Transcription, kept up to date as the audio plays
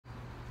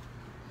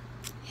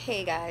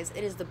Hey guys,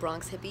 it is the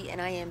Bronx Hippie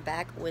and I am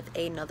back with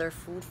another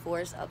food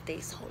forest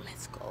update, so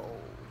let's go.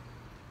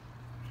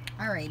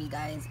 Alrighty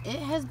guys, it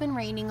has been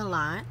raining a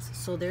lot,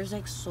 so there's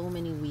like so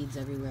many weeds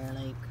everywhere,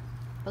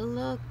 but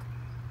look,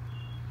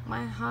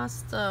 my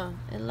hosta,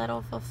 it let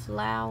off a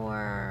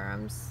flower.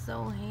 I'm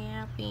so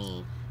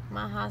happy.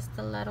 My hosta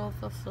let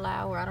off a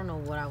flower. I don't know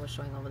what I was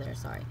showing over there,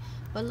 sorry.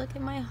 But look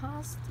at my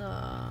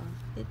hosta,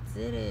 it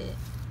did it.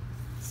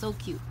 So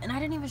cute. And I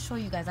didn't even show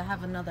you guys, I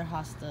have another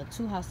hosta,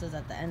 two hostas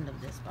at the end of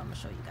this, but I'm gonna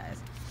show you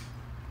guys.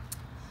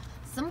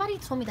 Somebody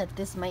told me that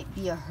this might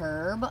be a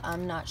herb.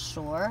 I'm not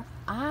sure.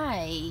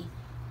 I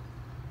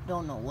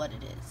don't know what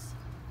it is.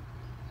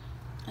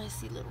 I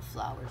see little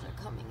flowers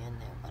are coming in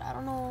there, but I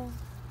don't know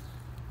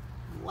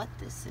what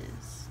this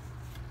is.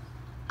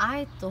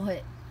 I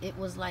thought it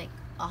was like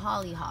a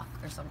hollyhock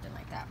or something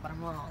like that, but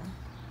I'm wrong.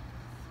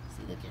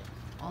 See, look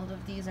at all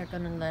of these are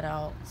gonna let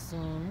out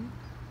soon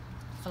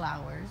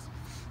flowers.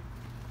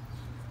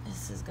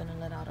 This is gonna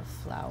let out a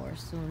flower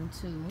soon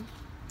too,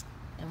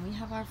 and we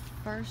have our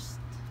first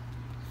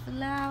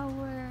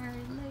flower.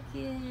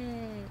 Look at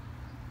it,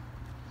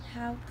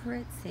 how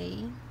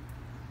pretty.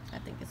 I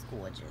think it's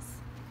gorgeous.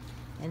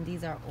 And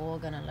these are all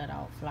gonna let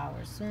out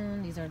flowers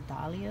soon. These are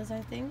dahlias,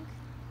 I think.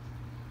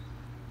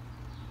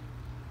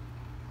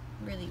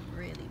 Really,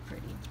 really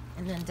pretty.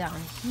 And then down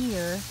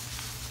here,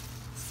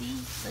 see,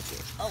 look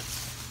at, oh,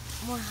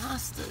 more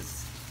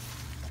hostas.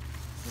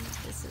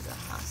 See, this is a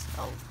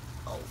hosta.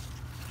 Oh,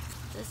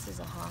 this is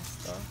a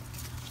hosta.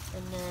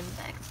 And then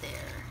back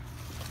there,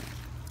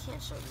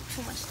 can't show you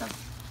too much stuff.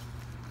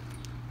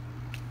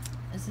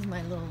 This is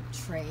my little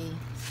tray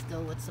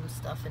still with some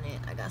stuff in it.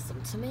 I got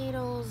some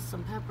tomatoes,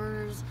 some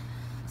peppers,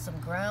 some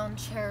ground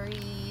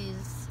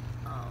cherries.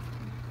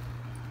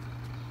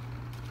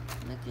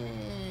 Look at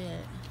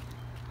it.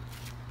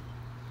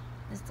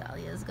 This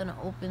dahlia is gonna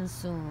open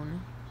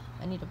soon.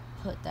 I need to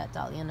put that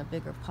dahlia in a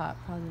bigger pot,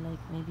 probably like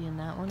maybe in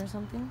that one or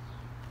something.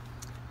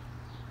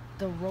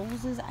 The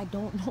roses, I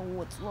don't know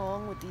what's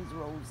wrong with these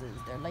roses.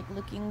 They're like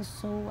looking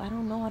so, I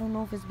don't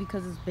know if it's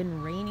because it's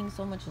been raining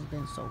so much, it's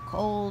been so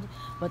cold,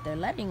 but they're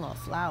letting off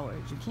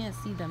flowers. You can't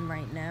see them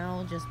right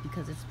now just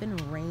because it's been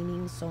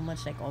raining so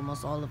much, like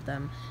almost all of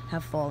them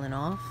have fallen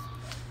off.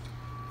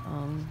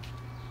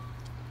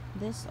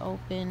 This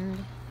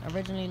opened,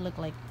 originally looked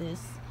like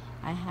this.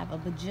 I have a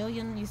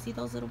bajillion, you see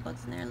those little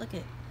bugs in there? Look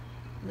at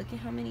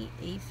how many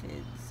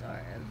aphids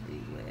are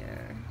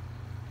everywhere.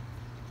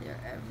 They're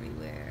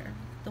everywhere.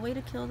 The way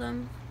to kill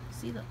them,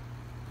 see the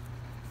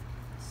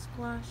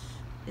squash,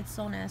 it's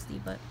so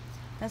nasty, but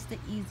that's the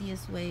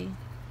easiest way.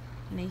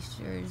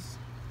 Nature's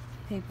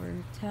paper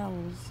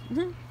towels,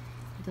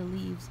 the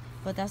leaves,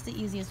 but that's the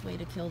easiest way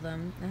to kill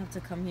them. I have to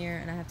come here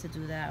and I have to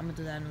do that. I'm gonna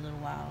do that in a little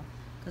while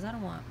because I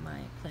don't want my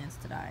plants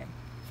to die.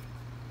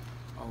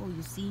 Oh,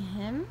 you see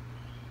him?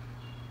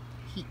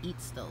 He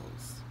eats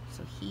those,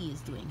 so he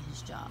is doing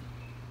his job.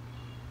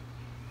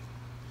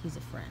 He's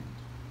a friend.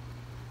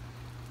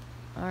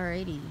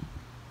 Alrighty,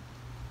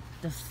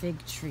 the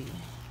fig tree.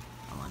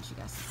 I want you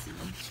guys to see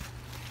them.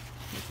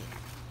 Look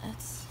at,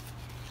 that's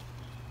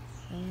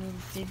a little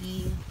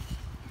figgy,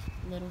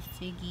 little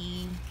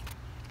figgy,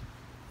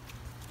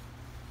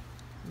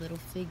 little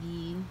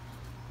figgy,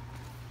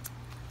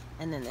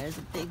 and then there's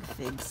a big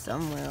fig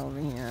somewhere over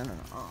here. I don't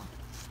know. Oh,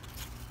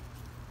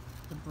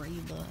 the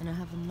brava, and I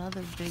have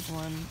another big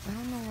one. I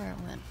don't know where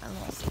it went. I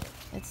lost it.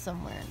 It's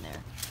somewhere in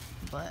there,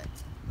 but.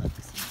 Look,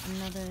 see,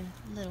 another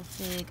little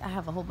fig. I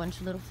have a whole bunch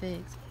of little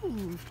figs.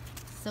 Ooh,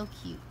 so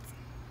cute.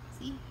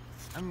 See,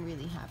 I'm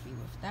really happy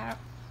with that.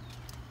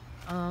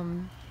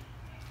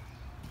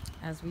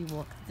 As we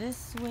walk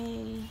this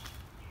way,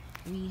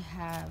 we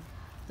have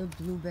the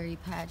blueberry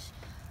patch.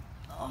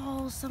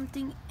 Oh,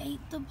 something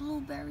ate the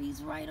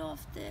blueberries right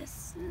off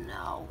this.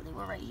 No, they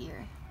were right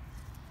here.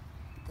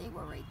 They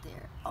were right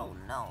there. Oh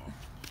no.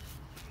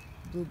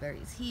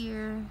 Blueberries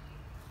here.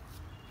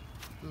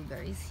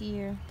 Blueberries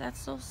here. That's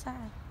so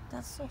sad.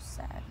 That's so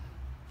sad.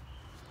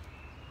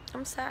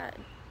 I'm sad.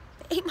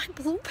 They ate my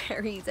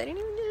blueberries. I didn't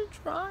even get to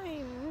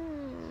try.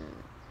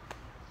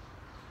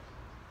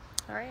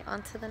 Alright,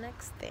 on to the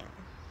next thing.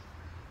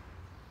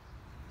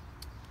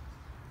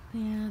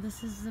 Yeah,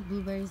 this is the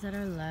blueberries that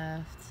are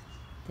left.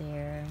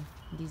 There.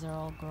 These are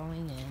all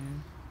growing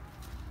in.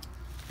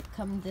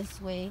 Come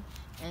this way,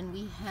 and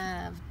we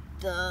have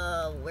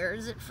the, where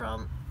is it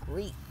from?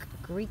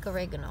 Greek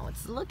oregano.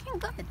 It's looking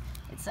good.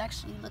 It's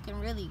actually looking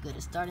really good.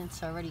 It's starting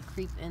to already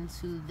creep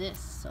into this,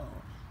 so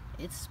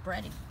it's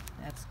spreading.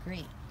 That's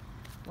great.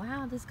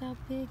 Wow, this got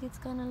big. It's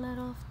gonna let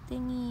off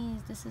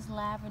thingies. This is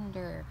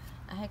lavender.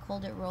 I had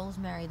called it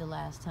rosemary the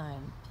last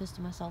time. Pissed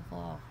myself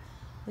off.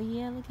 But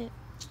yeah, look at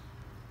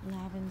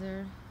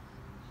lavender.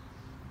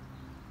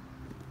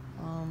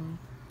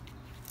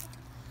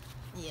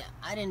 Yeah,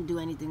 I didn't do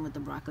anything with the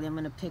broccoli. I'm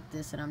gonna pick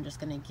this and I'm just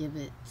gonna give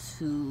it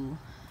to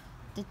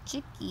the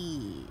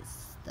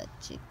chickies. The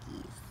chickies.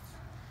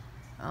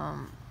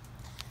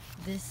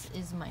 This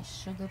is my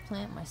sugar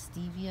plant, my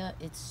stevia.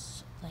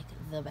 It's like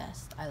the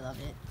best. I love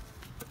it.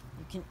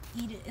 You can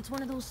eat it. It's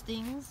one of those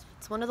things.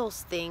 It's one of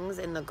those things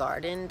in the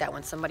garden that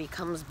when somebody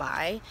comes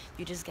by,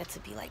 you just get to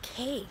be like,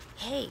 hey,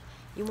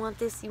 you want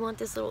this? You want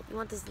this little? You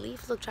want this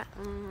leaf? Look, try.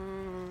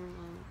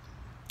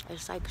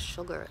 It's like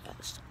sugar.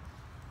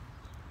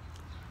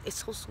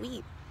 It's so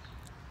sweet.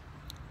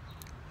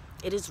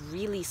 It is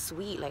really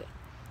sweet. Like,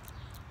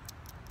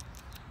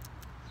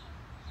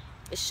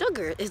 it's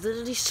sugar. It's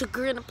literally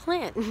sugar in a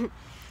plant,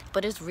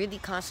 but it's really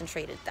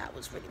concentrated. That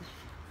was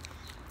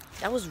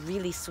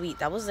really sweet.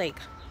 That was like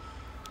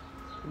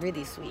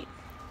really sweet.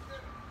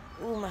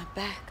 Ooh, my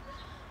back.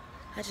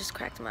 I just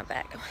cracked my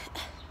back.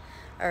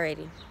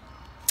 Alrighty.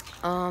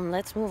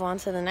 Let's move on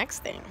to the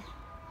next thing.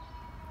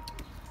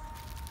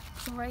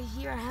 So right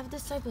here, I have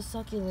this type of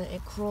succulent.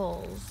 It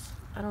crawls.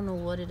 I don't know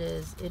what it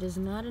is. It is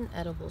not an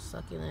edible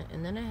succulent.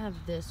 And then I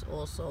have this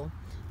also.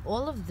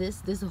 All of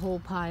this whole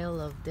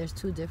pile of, there's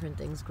two different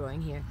things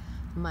growing here.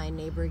 My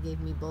neighbor gave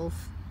me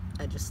both.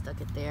 I just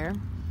stuck it there.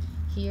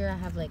 Here I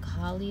have like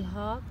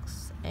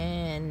hollyhocks,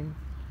 and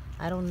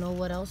I don't know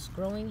what else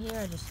growing here.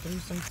 I just threw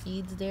some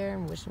seeds there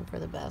and wishing for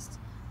the best.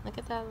 Look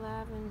at that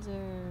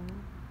lavender.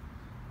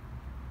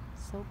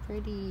 So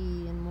pretty,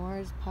 and more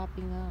is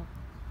popping up.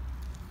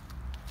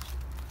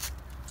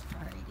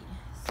 Alrighty,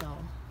 so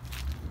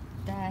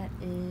that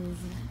is,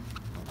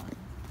 hold on.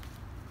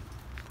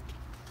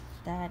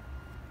 That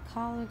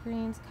collard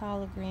greens,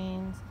 collard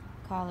greens,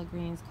 collard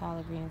greens,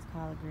 collard greens,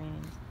 collard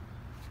greens,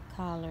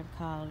 collard,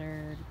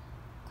 collard,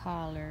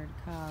 collard,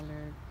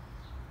 collard,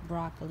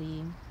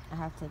 broccoli. I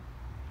have to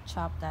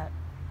chop that,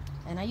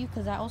 and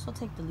because I also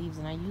take the leaves,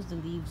 and I use the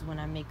leaves when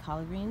I make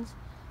collard greens.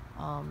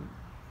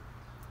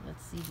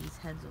 Let's see these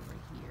heads over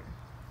here.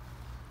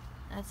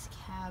 That's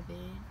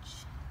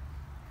cabbage,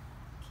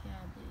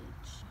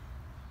 cabbage,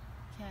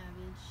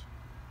 cabbage.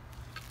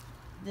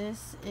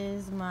 This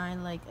is my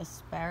like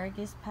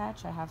asparagus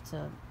patch. I have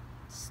to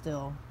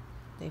still,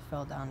 they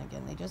fell down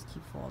again. They just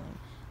keep falling.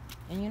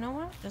 And you know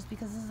what? Just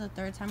because this is the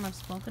third time I've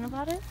spoken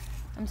about it,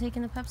 I'm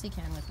taking the Pepsi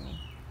can with me.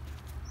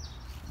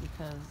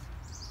 Because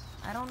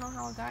I don't know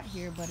how it got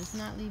here, but it's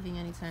not leaving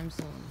anytime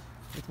soon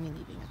with me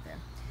leaving it there.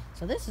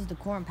 So this is the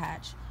corn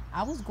patch.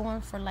 I was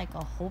going for like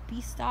a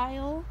Hopi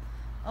style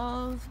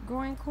of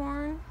growing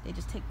corn. They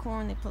just take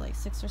corn, they put like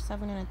 6 or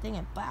 7 in a thing,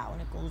 and bow,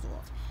 and it goes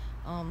off.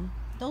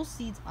 Those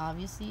seeds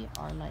obviously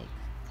are like,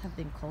 have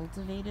been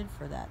cultivated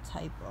for that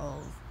type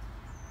of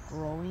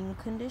growing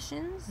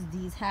conditions.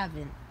 These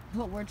haven't,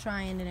 but we're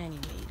trying it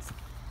anyways.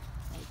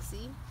 Like,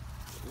 see?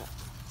 Look,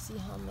 see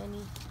how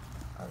many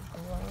are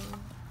growing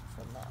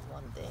from that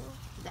one thing?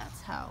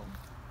 That's how.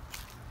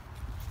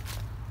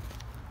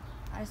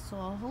 I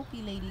saw a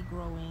Hopi lady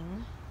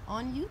growing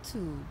on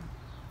YouTube.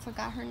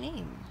 Forgot her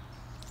name,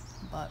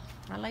 but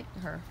I like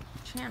her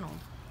channel.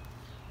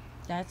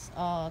 That's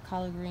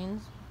collard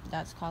greens.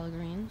 That's collard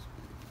greens.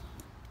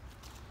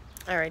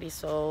 Alrighty,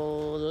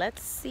 so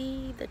let's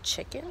see the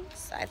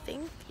chickens, I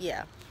think.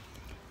 Yeah,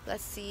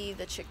 let's see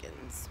the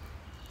chickens.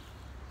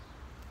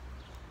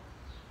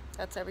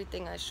 That's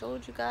everything I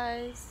showed you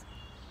guys.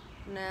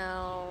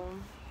 Now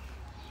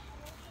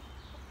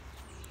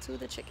to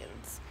the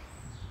chickens.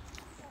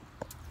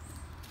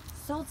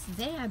 So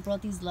today I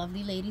brought these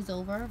lovely ladies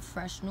over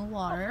fresh new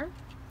water.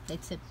 They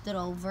tipped it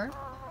over.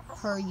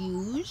 Per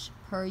usual.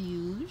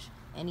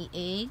 Any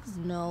eggs?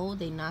 No,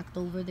 they knocked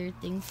over their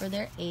thing for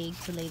their egg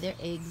to lay their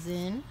eggs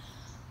in.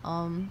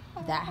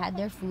 That had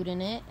their food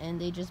in it, and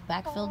they just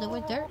backfilled it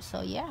with dirt.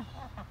 So yeah,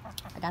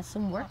 I got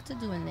some work to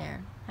do in there.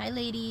 Hi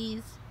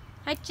ladies.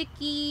 Hi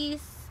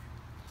chickies.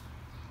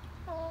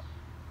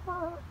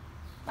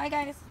 Bye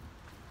guys.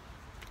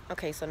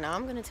 Okay, so now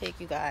I'm gonna take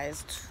you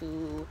guys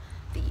to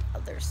the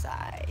other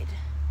side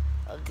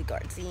of the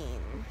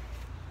garden.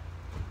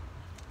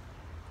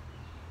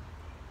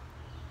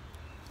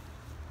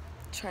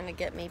 Trying to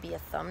get maybe a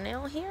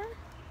thumbnail here.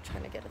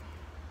 Trying to get a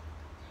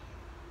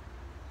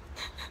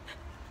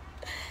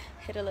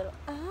hit a little.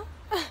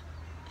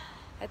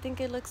 I think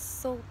it looks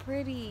so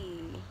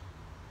pretty.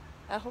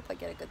 I hope I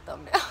get a good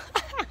thumbnail.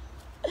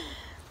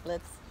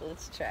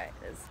 Let's try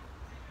this.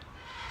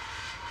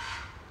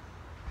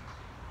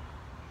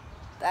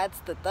 That's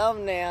the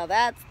thumbnail.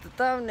 That's the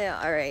thumbnail.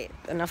 All right,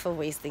 enough of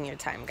wasting your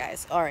time,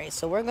 guys. All right,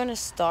 so we're gonna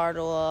start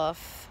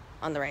off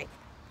on the right.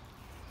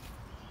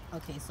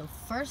 Okay, so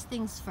first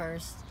things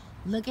first,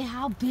 look at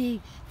how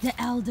big the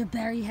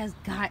elderberry has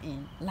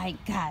gotten.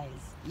 Like, guys,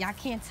 y'all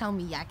can't tell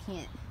me y'all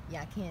can't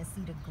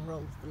see the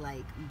growth.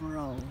 Like,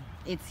 bro,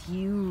 it's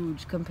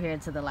huge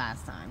compared to the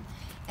last time.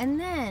 And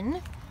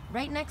then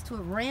right next to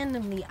it,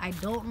 randomly, I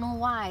don't know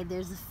why,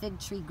 there's a fig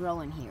tree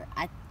growing here.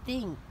 I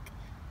think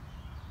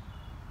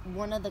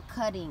one of the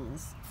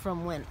cuttings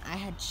from when I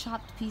had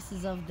chopped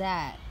pieces of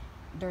that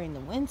during the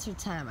winter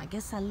time, I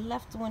guess I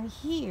left one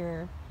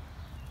here.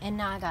 And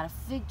now I got a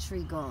fig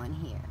tree growing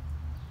here.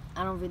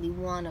 I don't really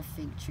want a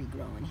fig tree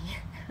growing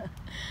here.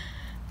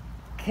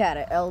 Got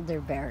an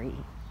elderberry,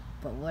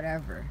 but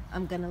whatever.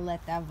 I'm gonna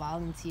let that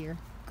volunteer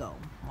go.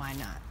 Why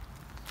not?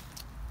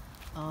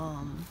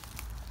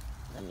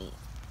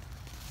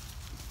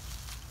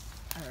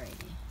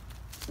 Alrighty.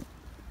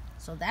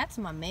 So that's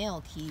my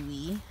male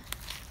kiwi.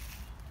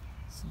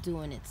 It's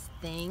doing its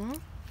thing.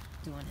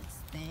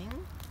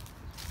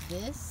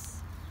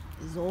 This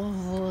is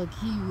all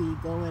kiwi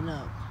going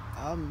up.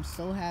 I'm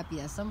so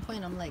happy. At some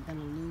point I'm like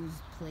gonna lose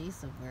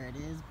place of where it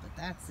is, but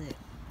that's it.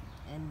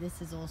 And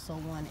this is also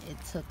one, it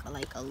took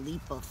like a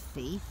leap of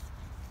faith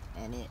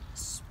and it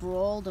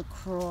sprawled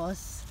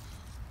across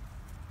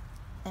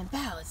and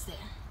bow, it's there.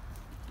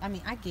 I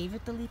mean, I gave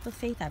it the leap of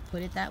faith, I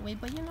put it that way,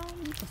 but you know,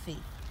 leap of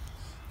faith.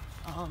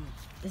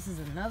 This is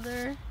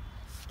another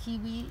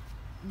kiwi.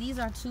 These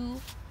are two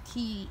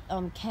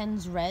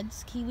Ken's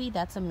Reds kiwi.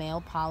 That's a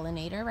male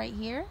pollinator right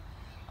here.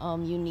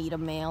 You need a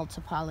male to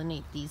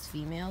pollinate these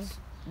females.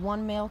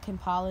 One male can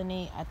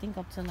pollinate, I think,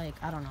 up to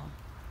like, I don't know,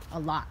 a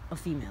lot of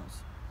females.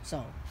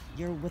 So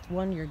you're with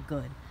one, you're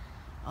good.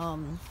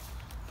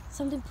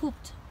 Something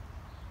pooped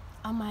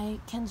on my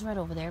Ken's Red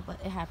over there, but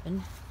it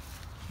happened.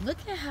 Look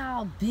at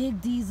how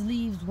big these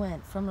leaves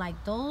went from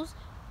like those.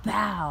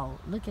 Bow,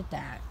 look at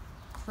that,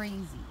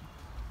 crazy.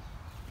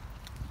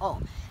 Oh,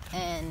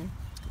 and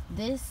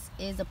this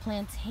is a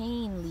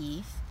plantain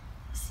leaf.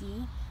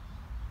 See,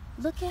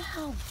 look at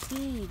how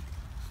big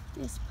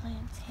this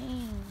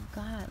plantain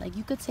got. Like,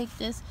 you could take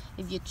this,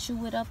 if you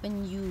chew it up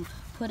and you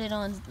put it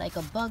on like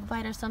a bug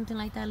bite or something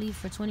like that, leave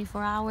for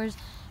 24 hours,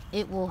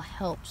 it will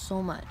help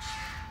so much.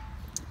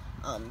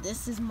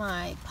 This is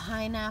my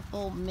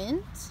pineapple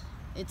mint.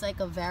 It's like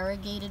a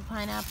variegated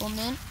pineapple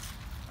mint.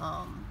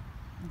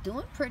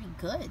 Doing pretty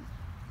good.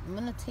 I'm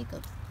gonna take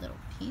a little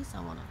piece.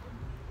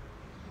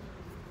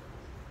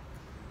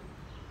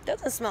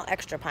 Doesn't smell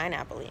extra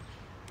pineapple-y.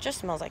 Just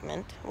smells like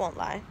mint, won't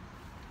lie.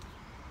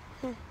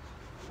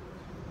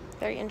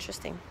 Very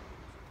interesting.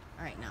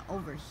 All right, now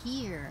over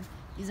here,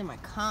 these are my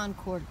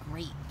Concord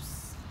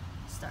grapes.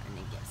 Starting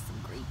to get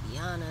some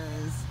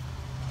grapianas.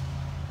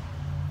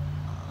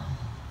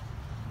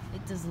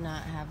 It does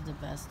not have the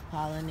best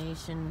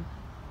pollination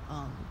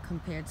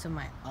compared to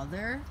my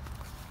other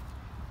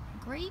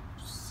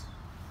grapes.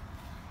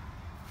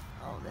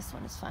 Oh, this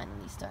one is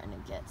finally starting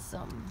to get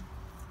some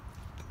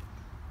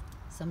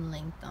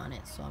length on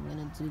it, so I'm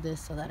gonna do this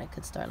so that it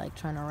could start like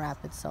trying to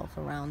wrap itself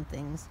around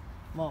things.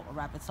 Well,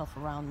 wrap itself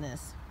around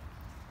this.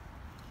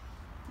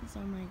 These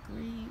are my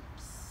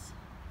grapes.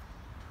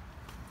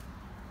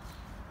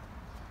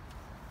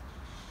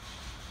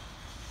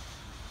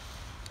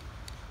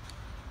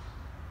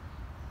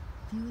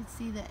 You would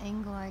see the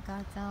angle I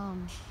got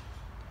down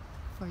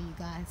for you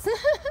guys.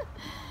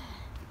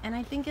 And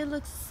I think it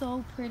looks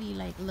so pretty.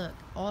 Like, look,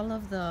 all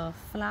of the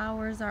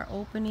flowers are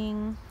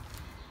opening.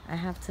 I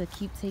have to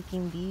keep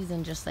taking these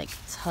and just like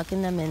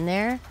tucking them in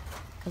there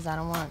because I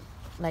don't want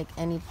like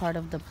any part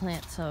of the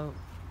plant to,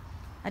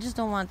 I just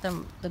don't want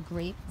them, the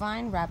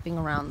grapevine wrapping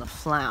around the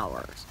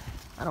flowers.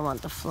 I don't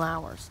want the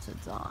flowers to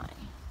die.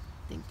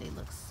 I think they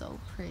look so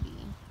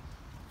pretty.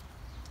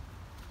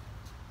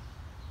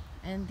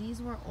 And these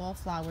were all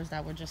flowers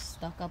that were just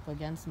stuck up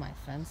against my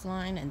fence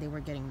line and they were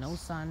getting no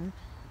sun,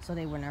 so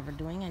they were never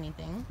doing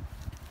anything.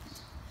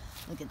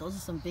 Look at those, are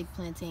some big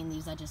plantain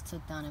leaves I just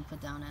took down and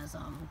put down as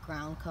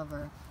ground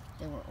cover.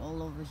 They were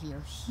all over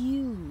here,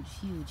 huge,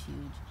 huge,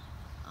 huge.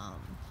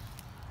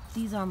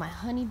 These are my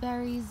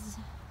honeyberries.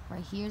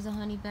 Right here's a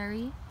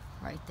honeyberry.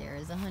 Right there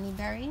is a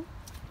honeyberry.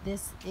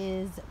 This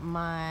is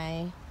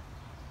my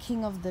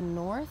King of the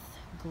North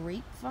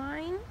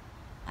grapevine.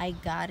 I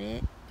got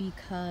it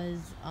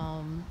because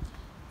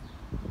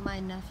my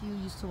nephew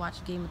used to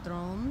watch Game of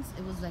Thrones.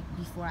 It was like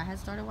before I had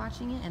started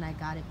watching it, and I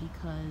got it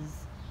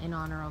because in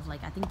honor of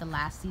like, I think the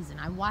last season.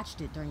 I watched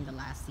it during the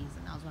last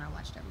season. That was when I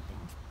watched everything.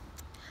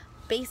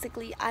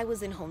 Basically, I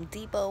was in Home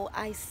Depot.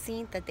 I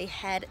seen that they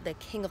had the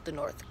King of the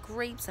North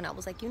grapes, and I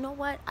was like, you know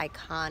what?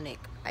 Iconic,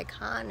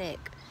 iconic.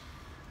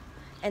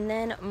 And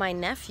then my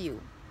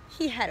nephew,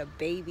 he had a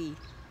baby,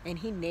 and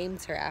he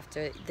named her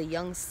after the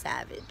young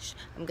savage.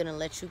 I'm gonna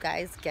let you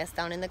guys guess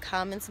down in the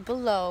comments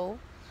below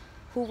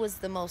who was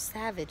the most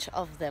savage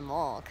of them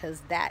all,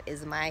 because that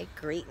is my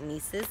great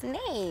niece's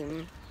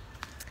name.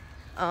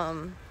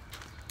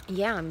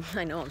 Yeah,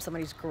 I know I'm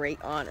somebody's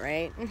great aunt,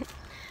 right?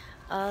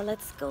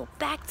 Let's go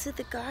back to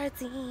the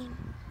garden.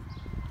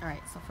 All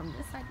right, so from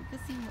this side, you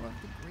can see more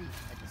of the grapes.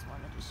 I just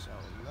wanted to show,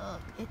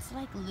 look, it's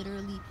like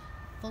literally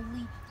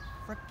fully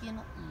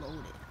freaking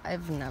loaded.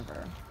 I've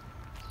never.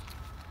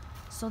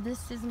 So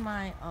this is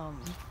my,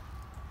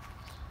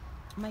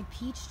 my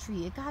peach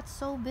tree. It got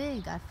so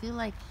big. I feel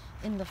like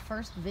in the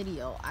first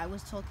video, I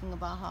was talking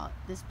about how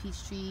this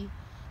peach tree,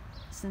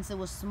 since it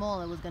was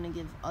small, it was gonna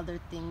give other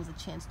things a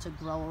chance to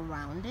grow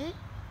around it.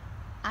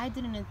 I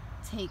didn't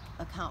take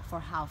account for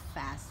how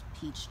fast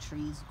peach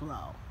trees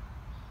grow.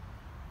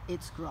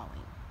 It's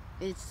growing.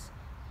 It's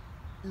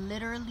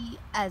literally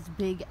as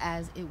big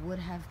as it would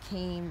have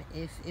came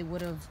if it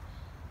would have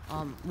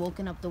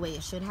woken up the way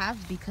it should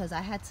have, because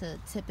I had to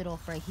tip it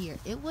off right here.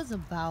 It was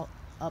about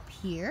up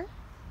here,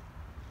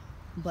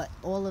 but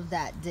all of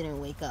that didn't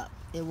wake up.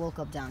 It woke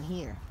up down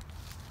here.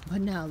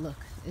 But now look,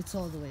 it's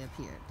all the way up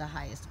here, the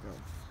highest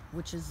growth,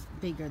 which is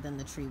bigger than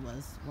the tree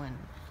was when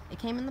it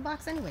came in the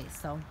box anyway,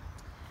 so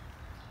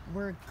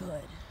we're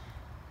good.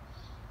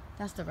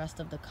 That's the rest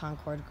of the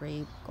Concord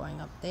grape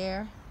going up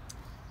there.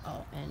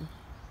 Oh, and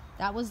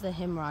that was the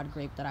himrod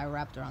grape that I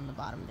wrapped around the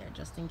bottom there,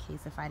 just in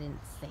case if I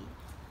didn't say it.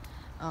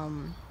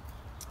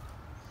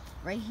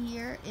 Right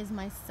here is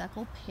my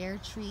speckle pear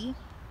tree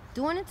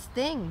doing its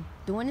thing.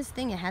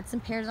 It had some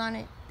pears on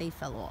it. They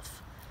fell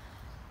off.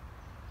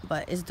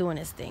 But it's doing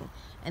its thing.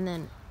 And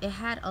then it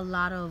had a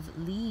lot of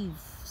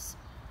leaves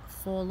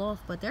fall off,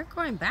 but they're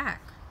growing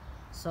back.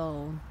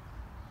 So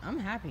I'm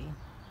happy.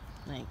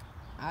 Like,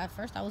 at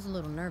first I was a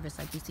little nervous.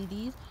 Like, you see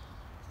these?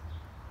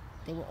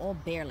 They were all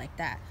bare like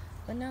that.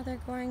 But now they're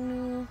growing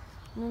new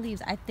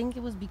leaves. I think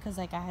it was because,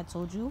 like I had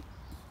told you,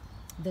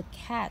 the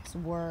cats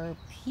were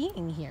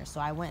peeing here. So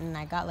I went and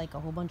I got like a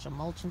whole bunch of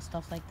mulch and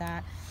stuff like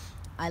that.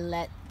 I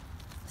let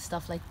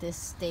stuff like this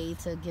stay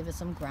to give it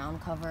some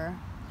ground cover.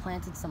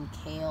 Planted some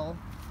kale.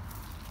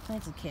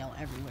 Planted kale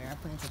everywhere. I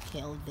planted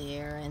kale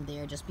there and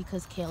there just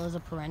because kale is a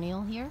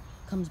perennial here.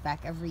 Comes back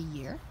every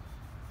year.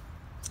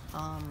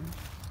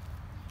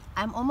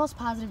 I'm almost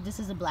positive this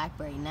is a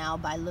blackberry now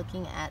by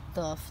looking at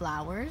the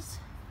flowers.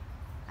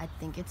 I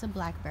think it's a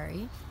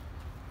blackberry.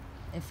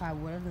 If I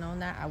would have known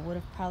that, I would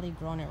have probably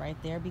grown it right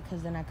there,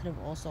 because then I could have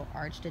also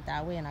arched it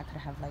that way and I could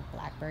have like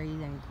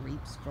blackberries and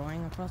grapes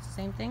growing across the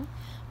same thing.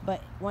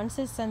 But once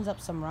it sends up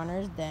some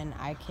runners, then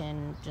I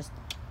can just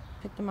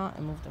pick them out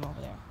and move them over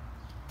there.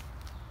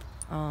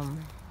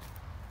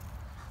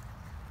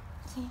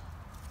 See?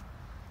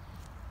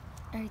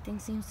 Everything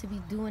seems to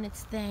be doing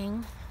its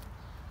thing.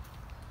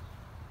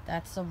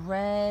 That's a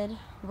red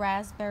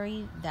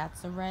raspberry.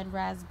 That's a red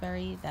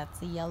raspberry.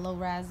 That's a yellow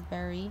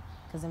raspberry.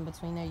 Because in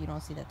between there, you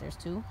don't see that there's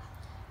two.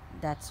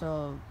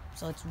 So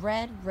it's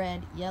red,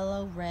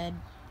 yellow,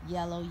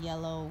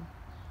 yellow,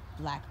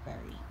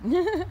 blackberry.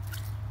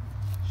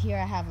 Here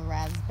I have a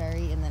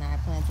raspberry, and then I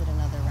planted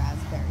another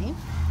raspberry.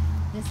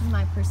 This is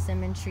my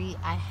persimmon tree.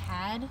 I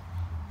had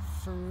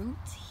fruit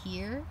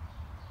here.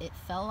 It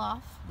fell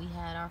off. We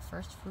had our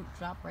first fruit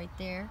drop right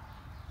there.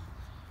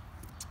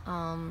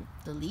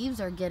 The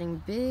leaves are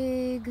getting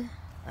big.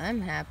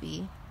 I'm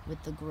happy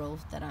with the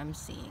growth that I'm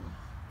seeing.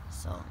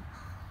 So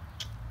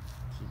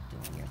keep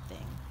doing your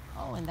thing.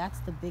 Oh, and that's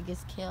the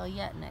biggest kale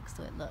yet next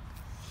to it. Look.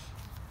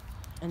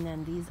 And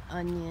then these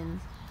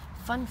onions.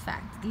 Fun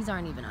fact, these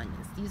aren't even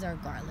onions. These are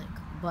garlic.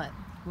 But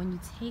when you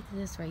take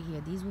this right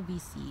here, these will be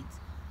seeds.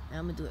 And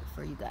I'm going to do it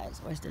for you guys.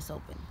 Or is this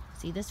open?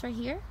 See this right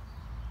here?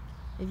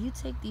 If you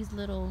take these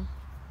little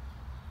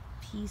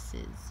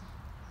pieces,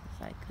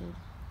 if I could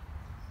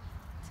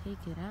take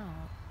it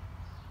out,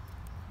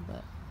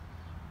 but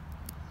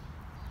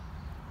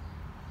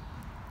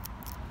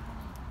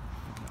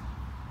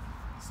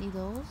see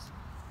those?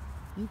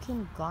 You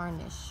can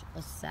garnish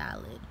a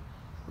salad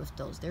with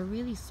those. They're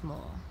really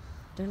small.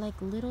 They're like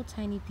little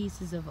tiny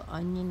pieces of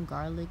onion,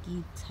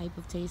 garlicky type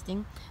of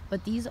tasting,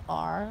 but these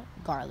are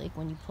garlic.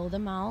 When you pull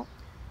them out,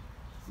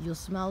 you'll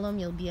smell them.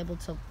 You'll be able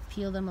to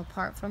peel them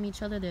apart from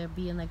each other. They'll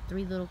be in like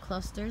 3 little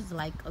clusters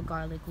like a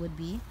garlic would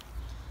be.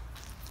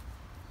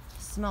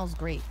 Smells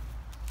great.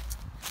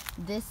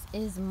 This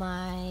is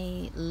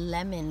my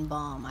lemon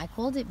balm. I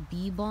called it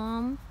bee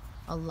balm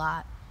a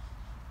lot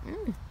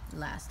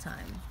last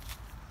time.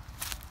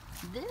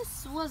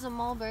 This was a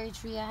mulberry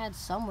tree I had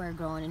somewhere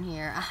growing in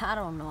here. I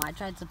don't know. I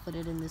tried to put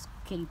it in this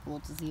kiddie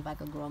pool to see if I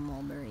could grow a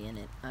mulberry in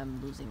it.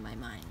 I'm losing my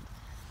mind.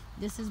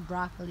 This is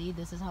broccoli.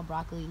 This is how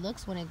broccoli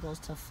looks when it goes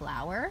to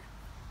flower.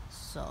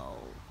 So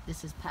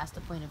this is past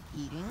the point of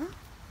eating.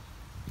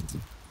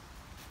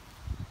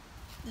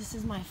 This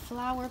is my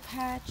flower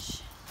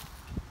patch.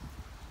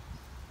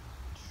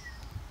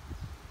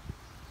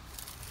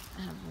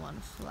 I have one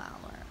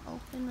flower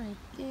open right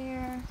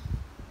there.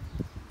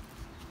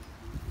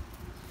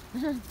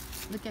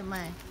 Look at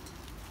my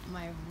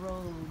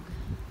rogue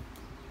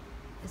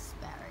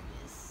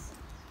asparagus.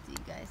 Do you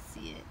guys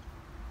see it?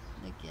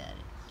 Look at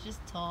it.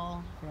 Just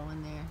tall,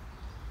 growing there.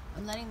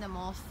 I'm letting them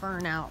all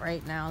fern out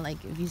right now.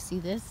 Like, if you see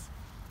this,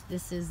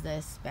 this is the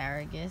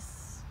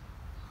asparagus.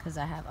 Because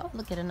I have, oh,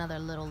 look at another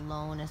little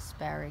lone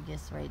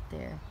asparagus right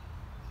there.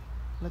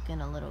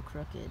 Looking a little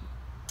crooked.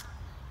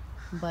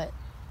 But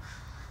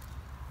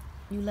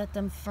you let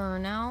them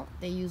fern out.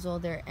 They use all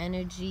their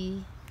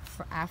energy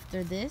for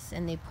after this,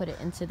 and they put it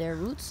into their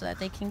roots so that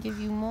they can give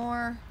you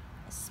more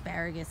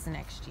asparagus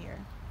next year.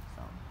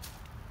 So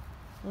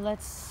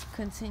let's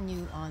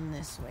continue on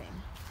this way.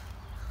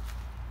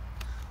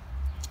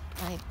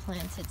 I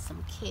planted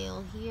some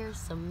kale here,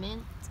 some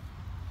mint,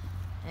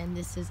 and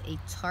this is a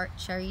tart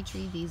cherry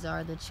tree. These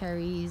are the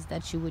cherries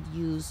that you would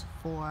use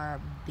for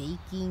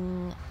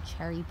baking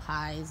cherry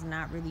pies,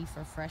 not really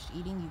for fresh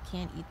eating. You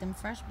can't eat them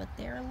fresh, but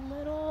they're a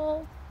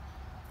little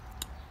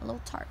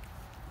tart.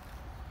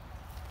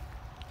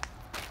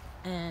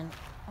 And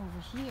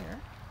over here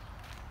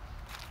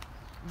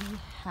we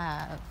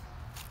have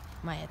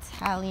my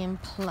Italian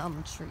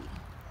plum tree.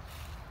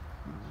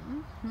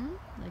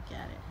 Look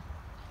at it.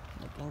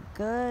 Looking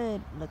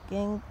good.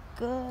 Looking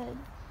good.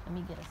 Let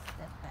me get a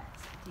step back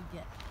so you can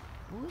get.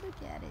 Ooh,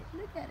 look at it.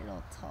 Look at it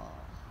all tall.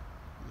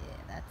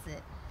 Yeah, that's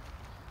it.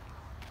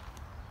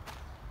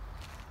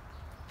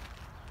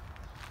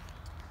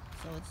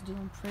 So it's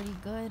doing pretty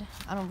good.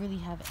 I don't really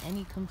have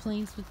any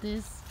complaints with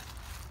this.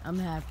 I'm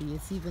happy.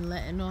 It's even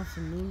letting off a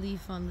new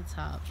leaf on the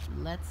top.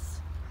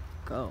 Let's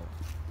go.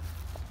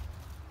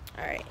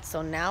 Alright,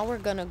 so now we're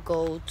gonna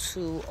go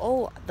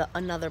to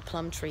another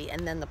plum tree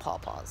and then the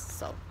pawpaws.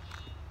 So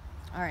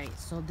alright,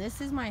 so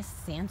this is my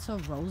Santa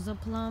Rosa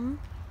plum.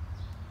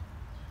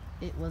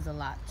 It was a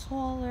lot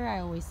taller. I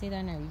always say that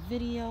in every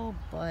video,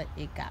 but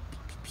it got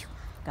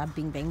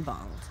bing bang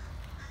bonged.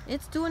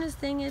 It's doing its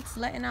thing. It's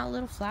letting out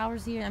little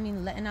flowers here. I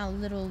mean, letting out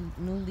little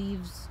new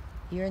leaves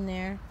here and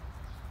there.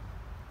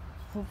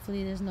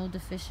 Hopefully there's no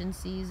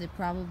deficiencies.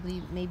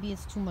 Maybe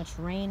it's too much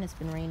rain. It's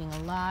been raining a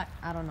lot.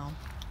 I don't know.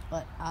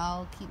 But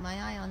I'll keep my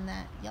eye on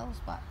that yellow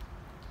spot.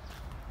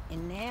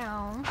 And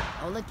now,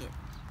 oh look it.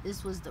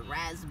 This was the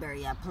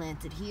raspberry I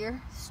planted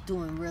here. It's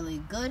doing really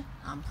good.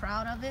 I'm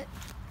proud of it.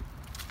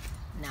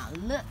 Now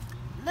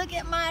look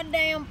at my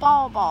damn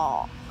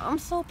pawpaw. I'm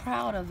so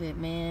proud of it,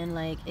 man.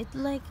 Like it's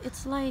like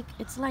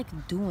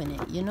doing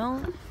it, you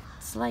know?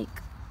 It's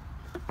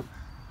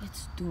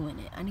doing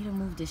it. I need to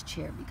move this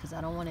chair because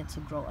I don't want it to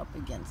grow up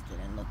against it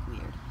and look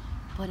weird.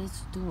 But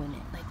it's doing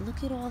it. Like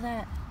look at all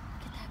that.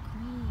 Look at that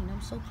green.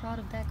 I'm so proud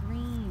of that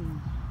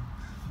green.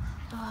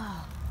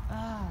 Oh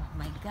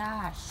my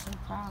gosh, so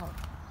proud.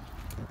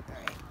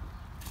 Alright.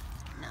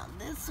 Now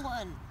this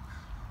one.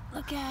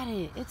 Look at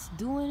it. It's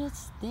doing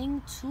its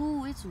thing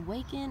too. It's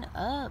waking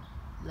up.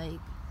 Like,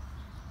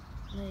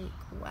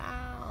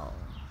 wow.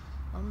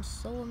 I'm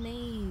so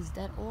amazed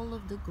at all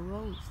of the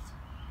growth.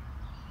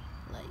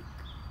 Like,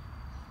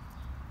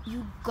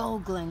 you go,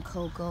 Glen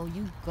Coco.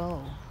 You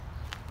go.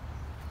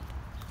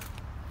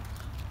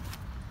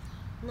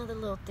 Another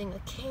little thing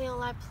of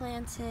kale I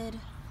planted.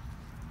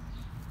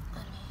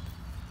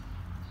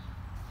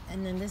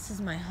 And then this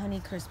is my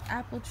Honeycrisp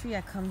apple tree.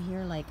 I come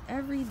here like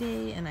every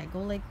day and I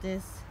go like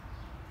this.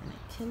 And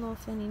I kill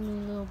off any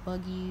new little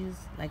buggies,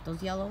 like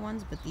those yellow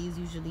ones, but these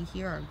usually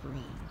here are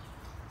green,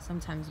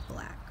 sometimes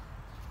black.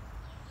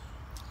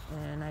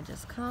 And I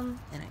just come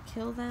and I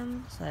kill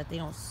them so that they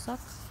don't suck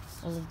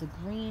all of the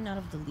green out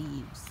of the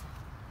leaves.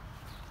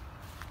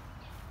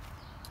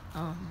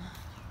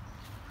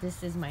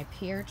 This is my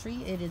pear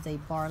tree. It is a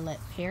barlet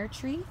pear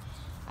tree.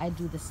 I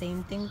do the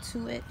same thing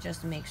to it,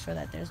 just to make sure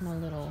that there's no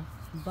little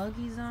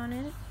buggies on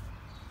it.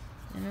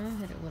 You know,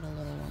 hit it with a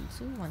little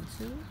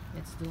 1-2.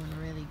 It's doing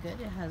really good.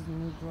 It has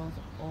new growth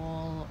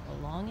all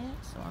along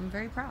it, so I'm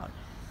very proud.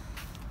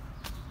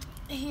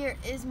 Here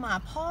is my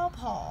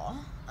pawpaw.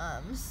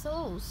 I'm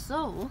so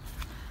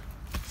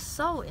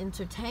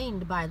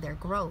entertained by their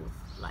growth.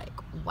 Like,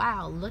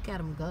 wow, look at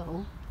them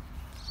go.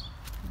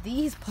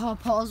 These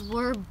pawpaws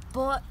were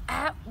bought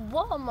at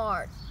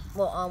Walmart.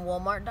 Well, on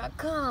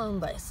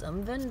Walmart.com by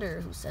some vendor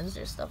who sends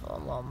their stuff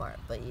on Walmart.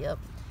 But yep,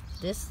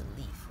 this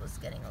leaf was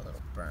getting a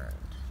little burned.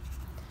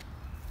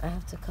 I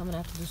have to come and I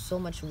have to do so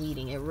much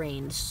weeding. It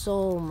rained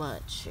so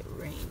much.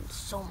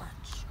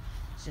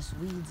 It's just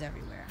weeds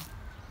everywhere.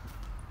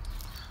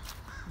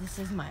 This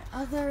is my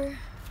other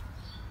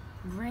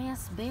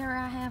raspberry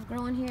I have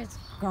growing here. It's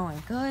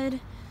growing good.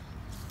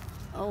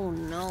 Oh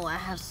no, I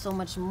have so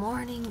much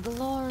morning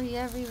glory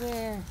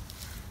everywhere.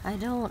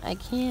 I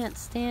can't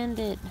stand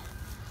it.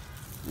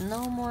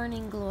 No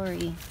morning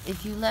glory.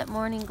 If you let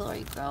morning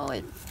glory grow,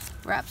 it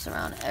wraps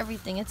around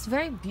everything. It's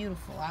very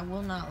beautiful, I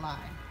will not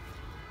lie.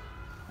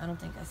 I don't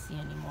think I see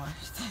any more,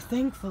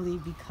 thankfully,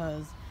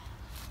 because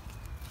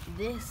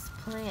this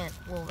plant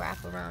will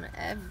wrap around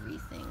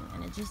everything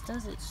and it just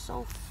does it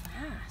so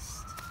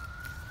fast.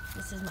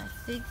 This is my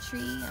fig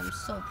tree. I'm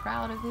so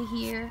proud of it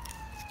here.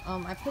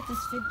 I put this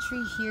fig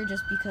tree here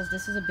just because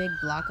this is a big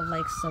block of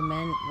like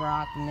cement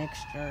rock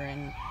mixture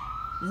and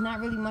there's not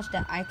really much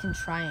that I can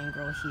try and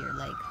grow here.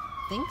 Like,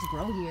 things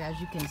grow here, as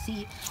you can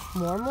see.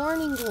 More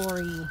morning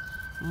glory,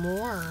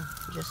 more,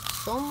 just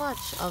so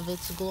much of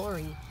its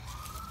glory.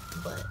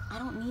 But I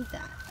don't need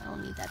that. I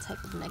don't need that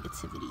type of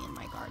negativity in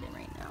my garden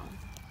right now.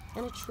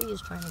 And a tree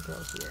is trying to grow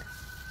here.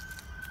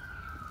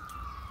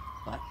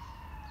 But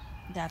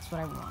that's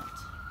what I want.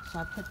 So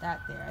I put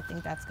that there. I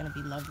think that's going to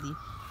be lovely.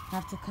 I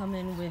have to come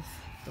in with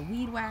the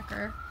weed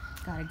whacker.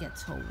 Gotta get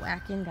to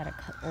whacking. Gotta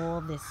cut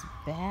all this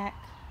back.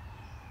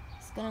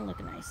 It's gonna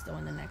look nice though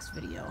in the next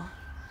video.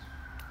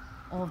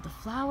 All of the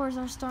flowers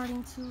are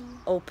starting to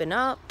open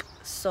up.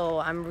 So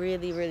I'm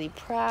really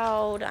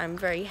proud. I'm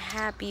very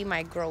happy.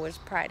 My grower's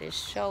pride is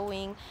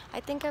showing. I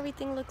think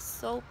everything looks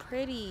so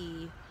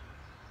pretty.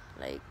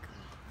 Like,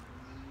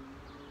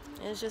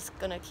 it's just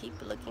gonna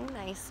keep looking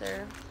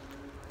nicer.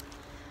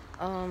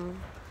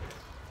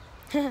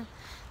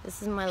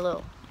 This is my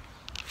little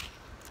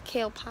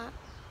kale pot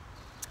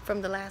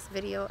from the last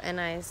video, and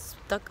I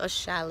stuck a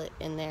shallot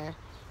in there,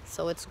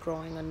 so it's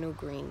growing a new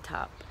green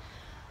top.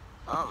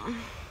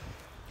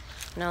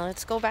 Now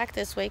let's go back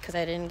this way because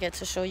I didn't get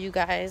to show you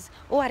guys.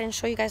 Oh, I didn't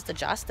show you guys the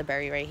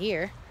juju right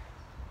here.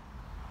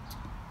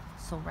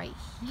 So right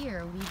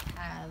here we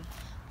have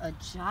a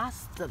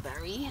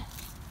juju.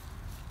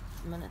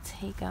 I'm gonna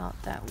take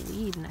out that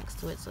weed next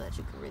to it so that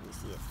you can really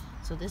see it.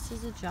 So this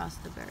is a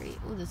juju.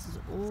 Oh, this is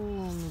all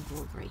new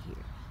growth right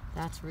here.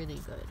 That's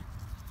really good.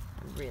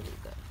 Really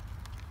good.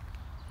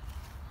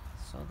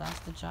 So that's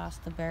the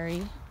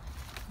juju.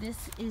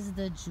 This is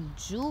the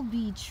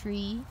jujube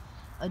tree.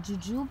 A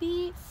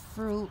jujube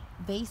fruit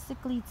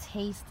basically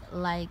tastes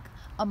like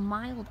a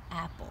mild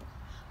apple,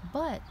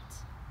 but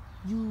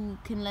you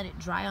can let it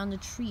dry on the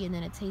tree and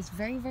then it tastes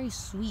very, very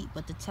sweet,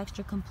 but the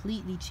texture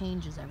completely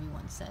changes,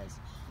 everyone says.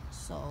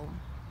 So,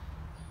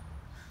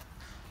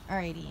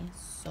 alrighty,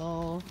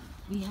 so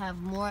we have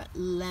more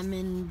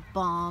lemon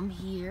balm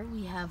here.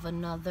 We have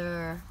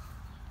another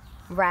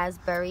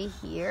raspberry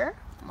here.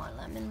 More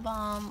lemon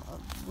balm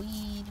of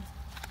weed.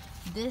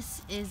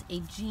 This is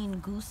a Jean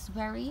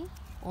gooseberry.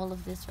 All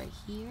of this right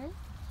here,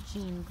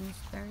 Jean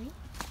gooseberry.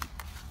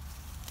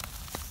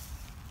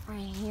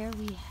 Right here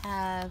we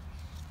have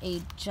a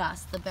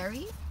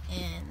juju,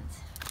 and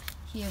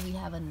here we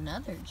have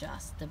another juju,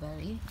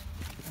 and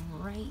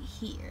right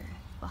here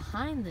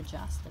behind the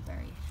juju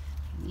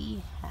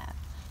we have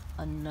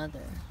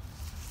another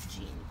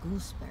Jean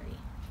gooseberry.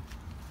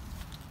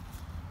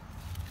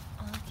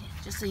 Okay,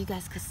 just so you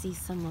guys could see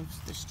some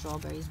of the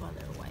strawberries while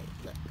they're white.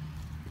 Look,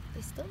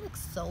 they still look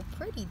so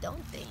pretty,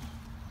 don't they?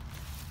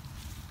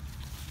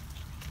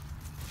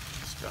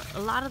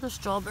 A lot of the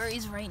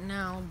strawberries right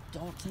now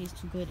don't taste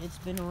too good. It's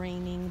been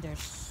raining. They're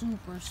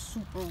super,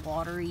 super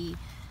watery.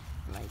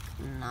 Like,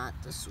 not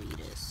the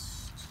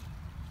sweetest.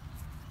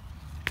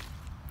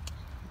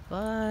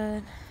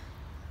 But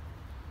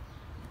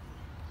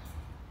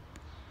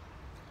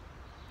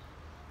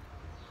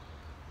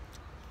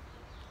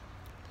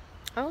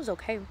that was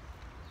okay.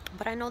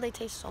 But I know they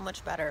taste so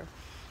much better.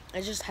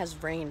 It just has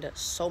rained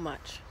so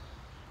much.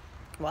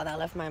 Wow, that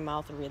left my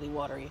mouth really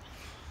watery.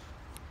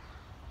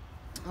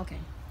 Okay,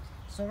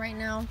 so right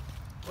now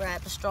we're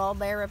at the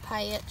strawberry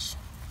patch.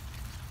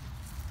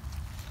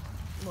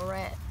 We're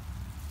at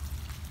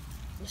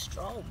the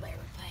strawberry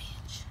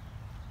patch.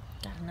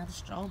 Got another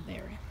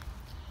strawberry.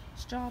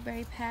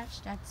 Strawberry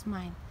patch, that's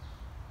my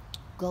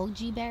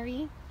goji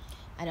berry.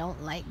 I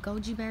don't like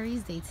goji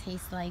berries. They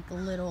taste like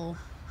little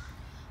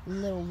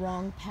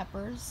wrong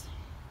peppers.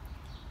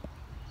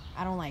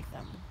 I don't like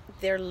them.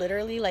 They're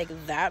literally like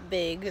that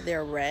big.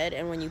 They're red,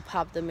 and when you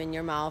pop them in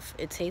your mouth,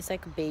 it tastes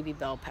like baby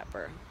bell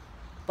pepper,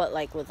 but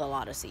like with a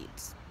lot of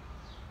seeds.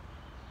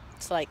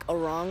 It's like a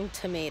wrong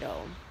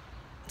tomato.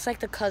 It's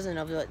like the cousin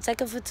of it's like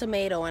if a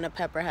tomato and a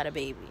pepper had a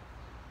baby.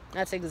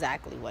 That's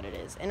exactly what it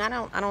is. And I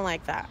don't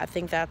like that. I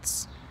think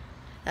that's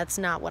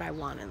not what I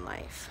want in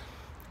life.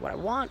 What I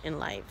want in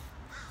life,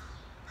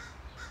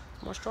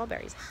 more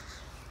strawberries.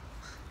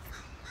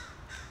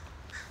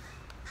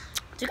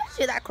 Did you guys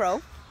hear that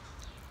crow?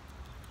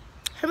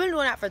 I've been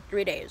doing that for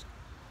 3 days.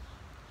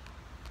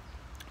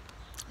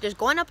 Just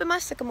going up in my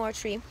sycamore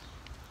tree.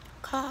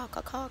 Caw,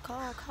 caw, caw,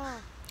 caw, caw.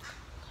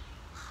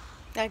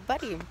 Like,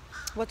 buddy,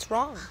 what's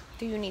wrong?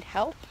 Do you need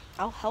help?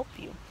 I'll help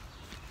you.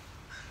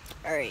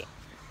 Alright.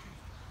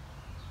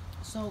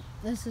 So,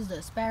 this is the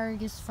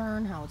asparagus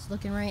fern, how it's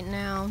looking right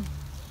now.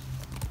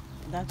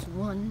 That's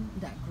one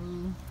that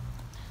grew.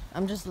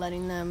 I'm just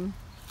letting them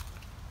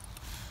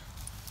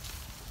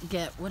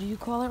get, what do you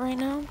call it right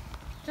now?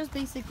 Just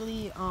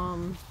basically,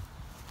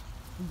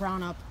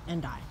 brown up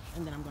and die,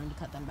 and then I'm going to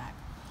cut them back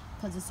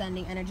because it's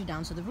sending energy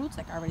down to the roots,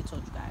 like I already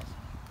told you guys.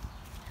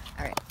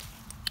 All right,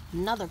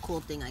 another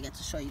cool thing I get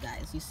to show you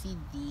guys. You see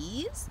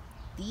these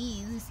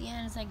you see,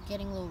 and it's like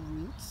getting little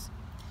roots.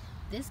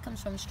 This comes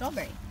from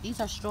strawberry. These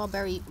are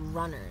strawberry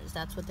runners.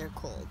 That's what they're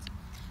called.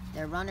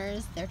 They're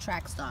runners. They're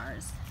track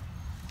stars.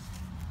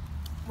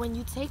 When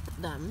you take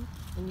them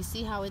and you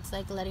see how it's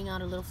like letting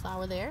out a little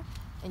flower there,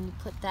 and you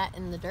put that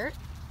in the dirt,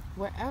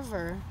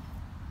 wherever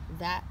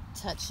that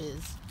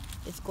touches,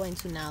 it's going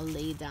to now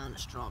lay down a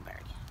strawberry.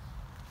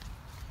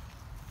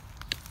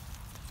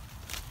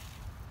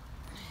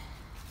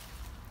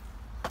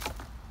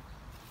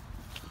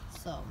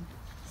 So,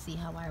 see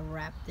how I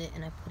wrapped it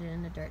and I put it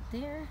in the dirt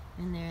there,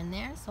 and there, and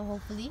there. So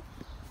hopefully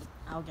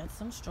I'll get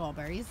some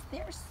strawberries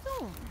there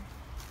soon.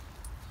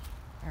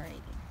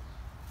 Alrighty.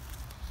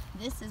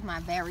 This is my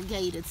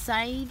variegated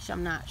sage.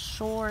 I'm not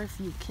sure if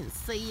you can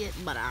see it,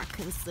 but I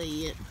can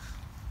see it.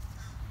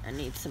 I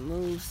need to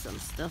move some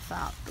stuff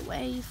out the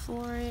way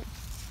for it.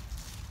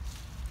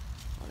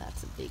 Well,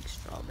 that's a big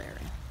strawberry.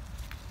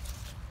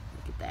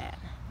 Look at that.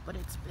 But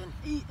it's been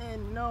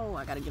eaten. No,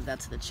 I gotta give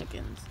that to the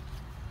chickens.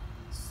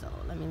 So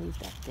let me leave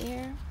that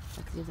there.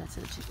 I can give that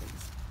to the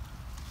chickens.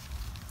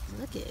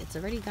 Look at it. It's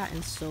already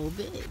gotten so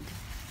big.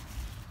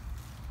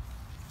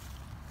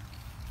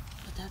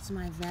 But that's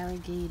my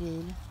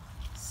variegated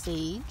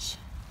sage.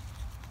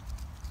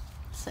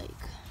 It's like,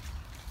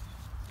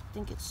 I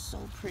think it's so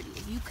pretty.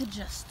 If you could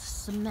just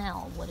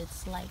smell what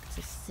it's like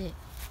to sit.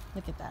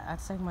 Look at that.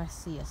 That's like my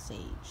sea sage.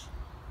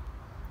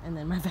 And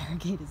then my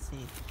variegated sage.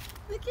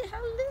 Look at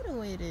how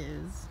little it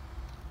is.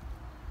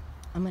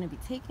 I'm going to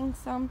be taking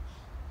some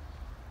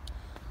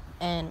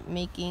and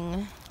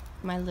making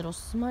my little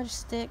smudge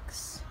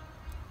sticks.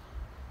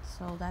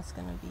 So that's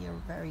going to be a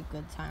very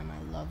good time.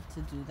 I love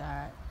to do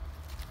that.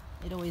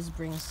 It always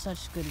brings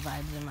such good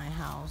vibes in my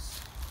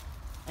house.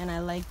 And I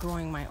like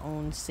growing my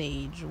own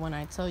sage. When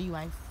I tell you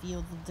I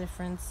feel the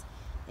difference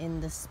in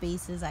the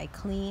spaces I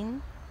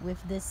clean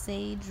with this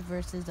sage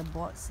versus a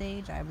bought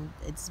sage,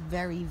 it's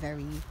very,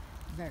 very,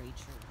 very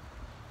true.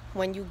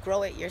 When you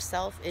grow it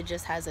yourself, it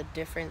just has a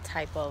different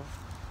type of,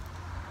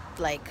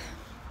 like,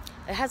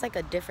 it has like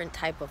a different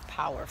type of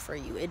power for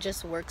you. It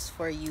just works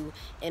for you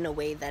in a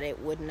way that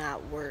it would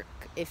not work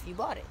if you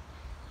bought it.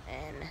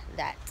 And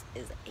that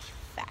is a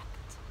fact.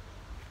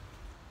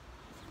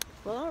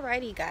 Well,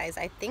 alrighty guys,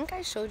 I think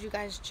I showed you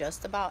guys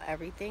just about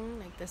everything.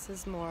 Like, this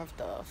is more of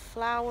the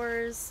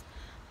flowers.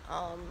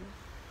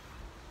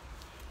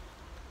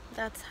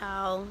 That's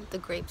how the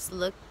grapes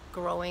look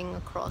growing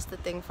across the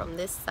thing from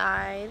this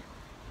side.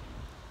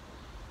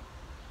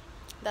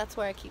 That's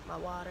where I keep my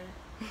water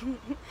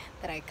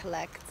that I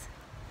collect.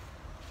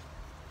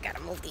 Gotta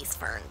move these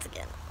ferns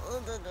again.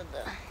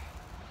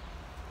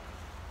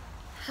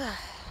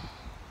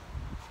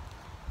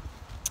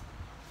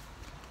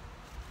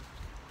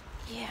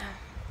 Yeah.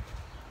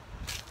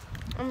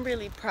 I'm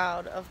really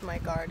proud of my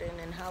garden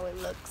and how it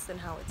looks and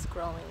how it's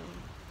growing.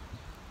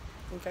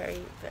 I'm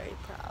very, very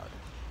proud.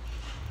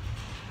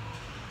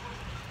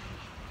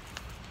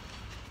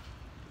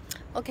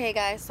 Okay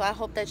guys, so I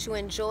hope that you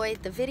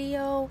enjoyed the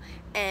video,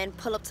 and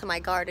pull up to my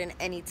garden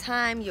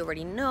anytime. You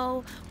already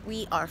know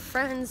we are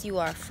friends. You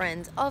are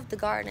friends of the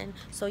garden.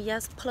 So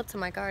yes, pull up to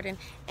my garden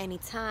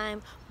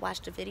anytime.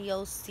 Watch the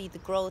videos, see the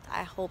growth.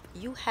 I hope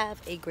you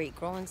have a great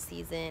growing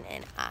season,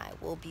 and I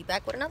will be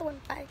back with another one.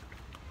 Bye.